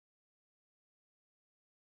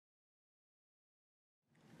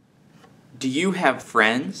Do you have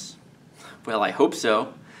friends? Well, I hope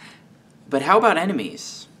so. But how about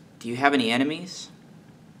enemies? Do you have any enemies?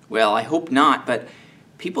 Well, I hope not, but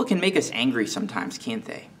people can make us angry sometimes, can't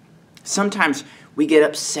they? Sometimes we get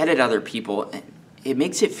upset at other people, and it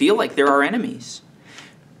makes it feel like they're our enemies.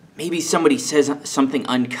 Maybe somebody says something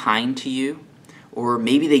unkind to you, or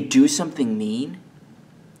maybe they do something mean.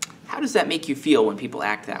 How does that make you feel when people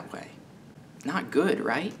act that way? Not good,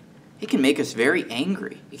 right? It can make us very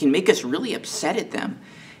angry. It can make us really upset at them.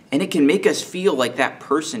 And it can make us feel like that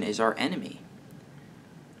person is our enemy.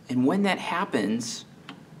 And when that happens,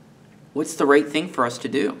 what's the right thing for us to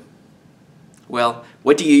do? Well,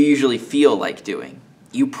 what do you usually feel like doing?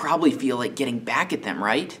 You probably feel like getting back at them,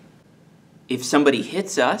 right? If somebody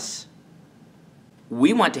hits us,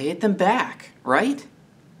 we want to hit them back, right?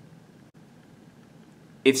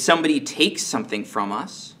 If somebody takes something from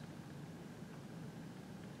us,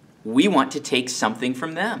 we want to take something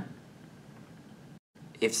from them.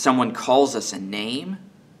 If someone calls us a name,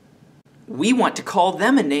 we want to call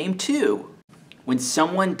them a name too. When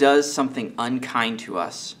someone does something unkind to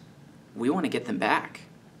us, we want to get them back.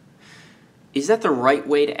 Is that the right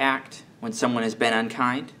way to act when someone has been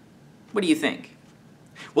unkind? What do you think?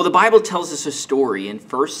 Well, the Bible tells us a story in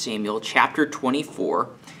 1 Samuel chapter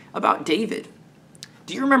 24 about David.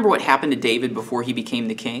 Do you remember what happened to David before he became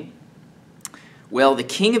the king? Well, the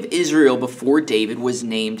king of Israel before David was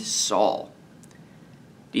named Saul.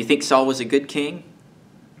 Do you think Saul was a good king?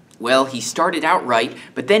 Well, he started out right,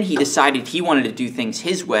 but then he decided he wanted to do things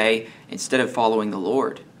his way instead of following the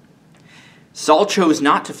Lord. Saul chose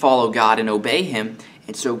not to follow God and obey him,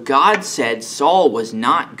 and so God said Saul was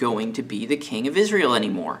not going to be the king of Israel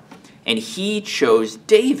anymore, and he chose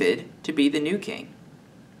David to be the new king.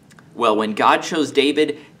 Well, when God chose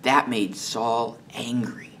David, that made Saul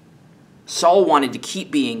angry. Saul wanted to keep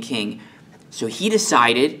being king, so he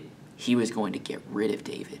decided he was going to get rid of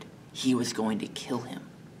David. He was going to kill him.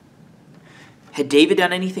 Had David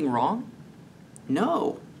done anything wrong?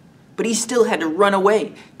 No. But he still had to run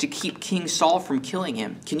away to keep King Saul from killing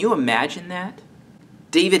him. Can you imagine that?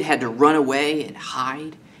 David had to run away and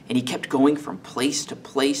hide, and he kept going from place to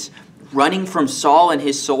place, running from Saul and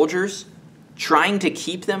his soldiers, trying to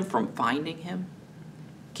keep them from finding him.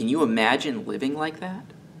 Can you imagine living like that?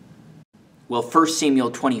 Well, 1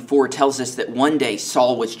 Samuel 24 tells us that one day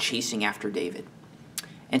Saul was chasing after David.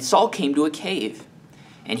 And Saul came to a cave.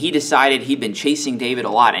 And he decided he'd been chasing David a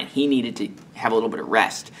lot and he needed to have a little bit of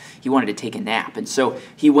rest. He wanted to take a nap. And so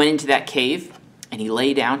he went into that cave and he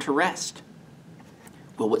lay down to rest.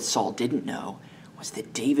 Well, what Saul didn't know was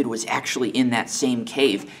that David was actually in that same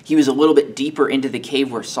cave. He was a little bit deeper into the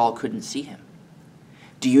cave where Saul couldn't see him.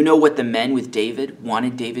 Do you know what the men with David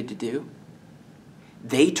wanted David to do?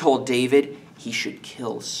 They told David he should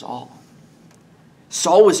kill Saul.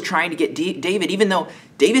 Saul was trying to get David, even though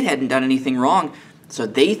David hadn't done anything wrong, so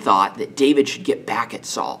they thought that David should get back at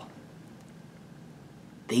Saul.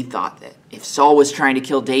 They thought that if Saul was trying to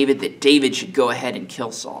kill David, that David should go ahead and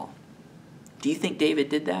kill Saul. Do you think David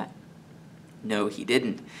did that? No, he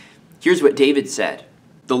didn't. Here's what David said.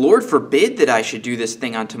 "The Lord forbid that I should do this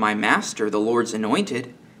thing unto my master, the Lord's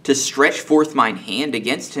anointed, to stretch forth mine hand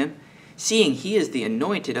against him, seeing he is the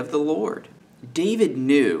anointed of the Lord." David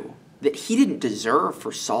knew that he didn't deserve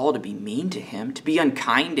for Saul to be mean to him, to be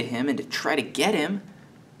unkind to him, and to try to get him.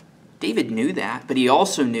 David knew that, but he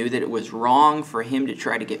also knew that it was wrong for him to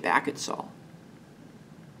try to get back at Saul.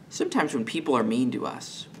 Sometimes when people are mean to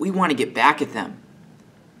us, we want to get back at them,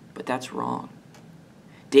 but that's wrong.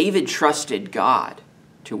 David trusted God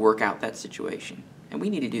to work out that situation, and we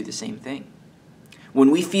need to do the same thing. When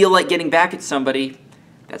we feel like getting back at somebody,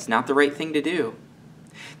 that's not the right thing to do.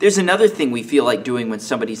 There's another thing we feel like doing when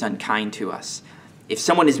somebody's unkind to us. If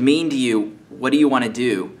someone is mean to you, what do you want to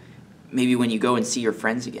do? Maybe when you go and see your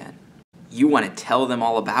friends again. You want to tell them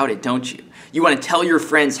all about it, don't you? You want to tell your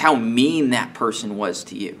friends how mean that person was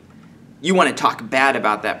to you. You want to talk bad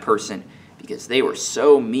about that person because they were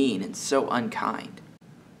so mean and so unkind.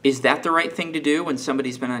 Is that the right thing to do when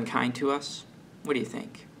somebody's been unkind to us? What do you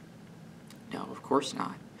think? No, of course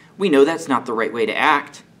not. We know that's not the right way to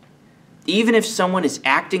act. Even if someone is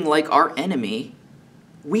acting like our enemy,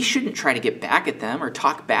 we shouldn't try to get back at them or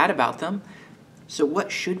talk bad about them. So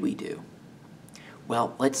what should we do?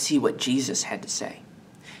 Well, let's see what Jesus had to say.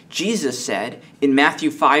 Jesus said in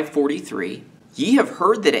Matthew 5:43, "Ye have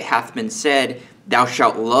heard that it hath been said, Thou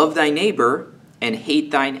shalt love thy neighbor and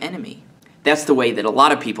hate thine enemy." That's the way that a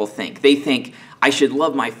lot of people think. They think, I should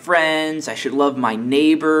love my friends, I should love my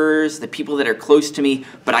neighbors, the people that are close to me,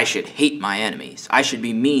 but I should hate my enemies. I should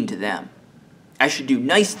be mean to them. I should do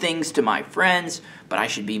nice things to my friends, but I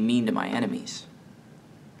should be mean to my enemies.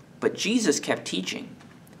 But Jesus kept teaching.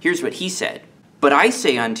 Here's what he said. But I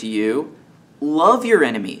say unto you, love your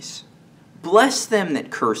enemies. Bless them that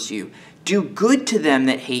curse you. Do good to them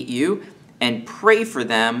that hate you, and pray for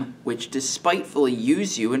them which despitefully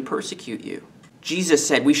use you and persecute you. Jesus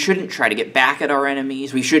said we shouldn't try to get back at our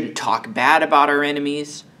enemies. We shouldn't talk bad about our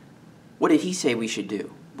enemies. What did he say we should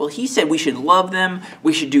do? Well, he said we should love them.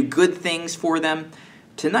 We should do good things for them.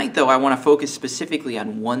 Tonight, though, I want to focus specifically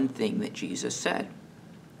on one thing that Jesus said.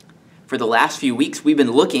 For the last few weeks, we've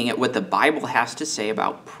been looking at what the Bible has to say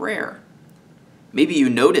about prayer. Maybe you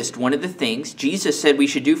noticed one of the things Jesus said we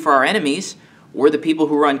should do for our enemies or the people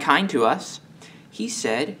who are unkind to us. He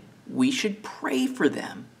said we should pray for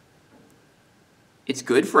them. It's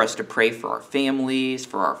good for us to pray for our families,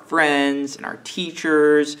 for our friends, and our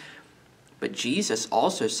teachers. But Jesus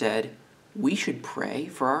also said we should pray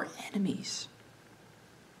for our enemies.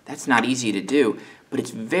 That's not easy to do, but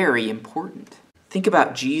it's very important. Think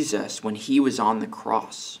about Jesus when he was on the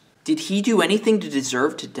cross. Did he do anything to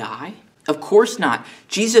deserve to die? Of course not.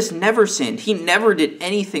 Jesus never sinned. He never did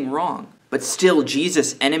anything wrong. But still,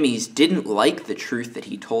 Jesus' enemies didn't like the truth that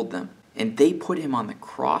he told them, and they put him on the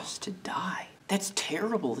cross to die. That's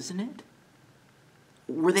terrible, isn't it?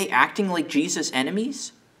 Were they acting like Jesus'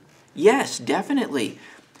 enemies? Yes, definitely.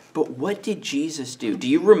 But what did Jesus do? Do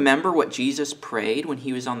you remember what Jesus prayed when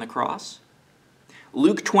he was on the cross?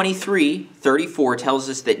 Luke 23:34 tells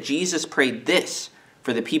us that Jesus prayed this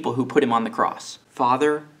for the people who put him on the cross.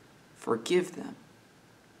 Father, forgive them,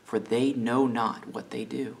 for they know not what they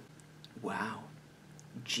do. Wow.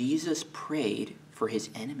 Jesus prayed for his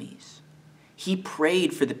enemies. He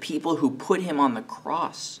prayed for the people who put him on the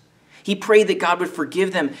cross. He prayed that God would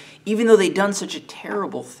forgive them, even though they'd done such a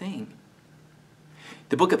terrible thing.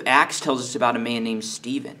 The book of Acts tells us about a man named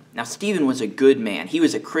Stephen. Now, Stephen was a good man. He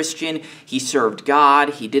was a Christian. He served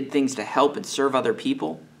God. He did things to help and serve other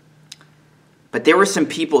people. But there were some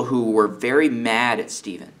people who were very mad at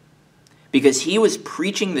Stephen because he was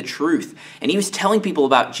preaching the truth and he was telling people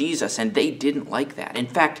about Jesus, and they didn't like that. In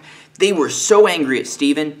fact, they were so angry at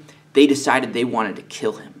Stephen, they decided they wanted to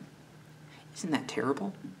kill him. Isn't that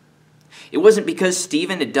terrible? It wasn't because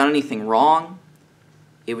Stephen had done anything wrong.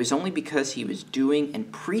 It was only because he was doing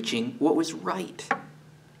and preaching what was right.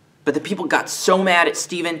 But the people got so mad at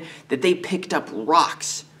Stephen that they picked up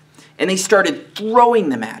rocks and they started throwing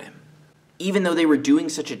them at him. Even though they were doing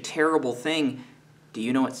such a terrible thing, do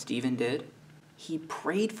you know what Stephen did? He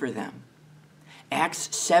prayed for them.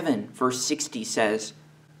 Acts 7, verse 60 says,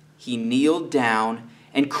 he kneeled down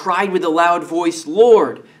and cried with a loud voice,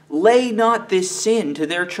 Lord, lay not this sin to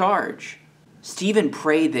their charge. Stephen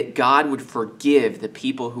prayed that God would forgive the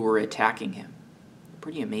people who were attacking him.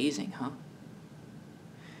 Pretty amazing, huh?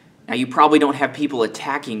 Now, you probably don't have people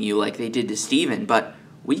attacking you like they did to Stephen, but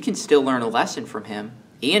we can still learn a lesson from him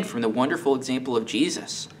and from the wonderful example of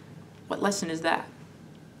Jesus. What lesson is that?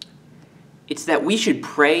 It's that we should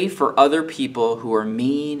pray for other people who are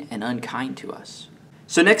mean and unkind to us.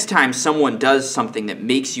 So next time someone does something that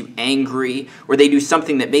makes you angry, or they do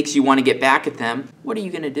something that makes you want to get back at them, what are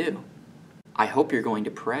you going to do? I hope you're going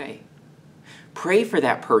to pray. Pray for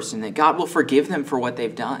that person that God will forgive them for what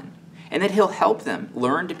they've done, and that he'll help them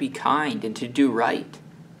learn to be kind and to do right.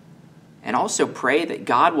 And also pray that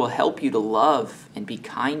God will help you to love and be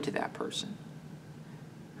kind to that person.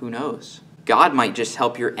 Who knows? God might just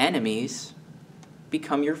help your enemies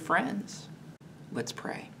become your friends. Let's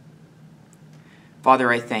pray.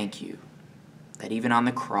 Father, I thank you that even on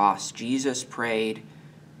the cross, Jesus prayed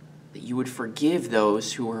that you would forgive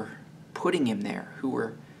those who were putting him there, who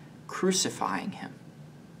were crucifying him.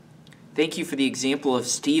 Thank you for the example of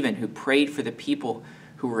Stephen, who prayed for the people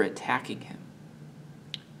who were attacking him.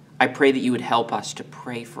 I pray that you would help us to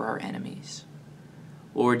pray for our enemies.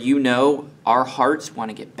 Lord, you know our hearts want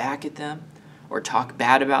to get back at them or talk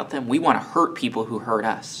bad about them. We want to hurt people who hurt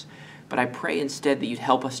us. But I pray instead that you'd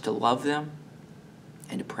help us to love them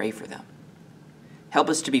and to pray for them. Help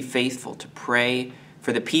us to be faithful to pray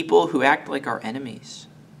for the people who act like our enemies.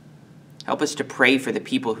 Help us to pray for the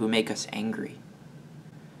people who make us angry.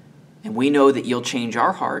 And we know that you'll change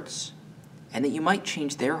our hearts and that you might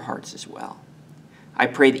change their hearts as well. I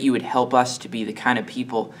pray that you would help us to be the kind of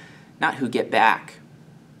people, not who get back,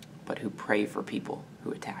 but who pray for people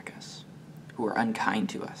who attack us, who are unkind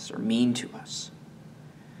to us or mean to us.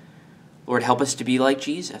 Lord, help us to be like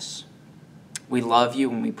Jesus. We love you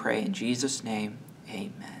and we pray in Jesus' name,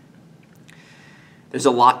 amen. There's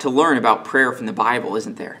a lot to learn about prayer from the Bible,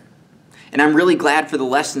 isn't there? And I'm really glad for the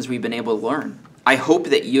lessons we've been able to learn. I hope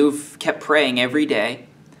that you've kept praying every day,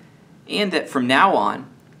 and that from now on,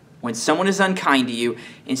 when someone is unkind to you,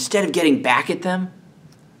 instead of getting back at them,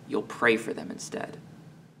 you'll pray for them instead.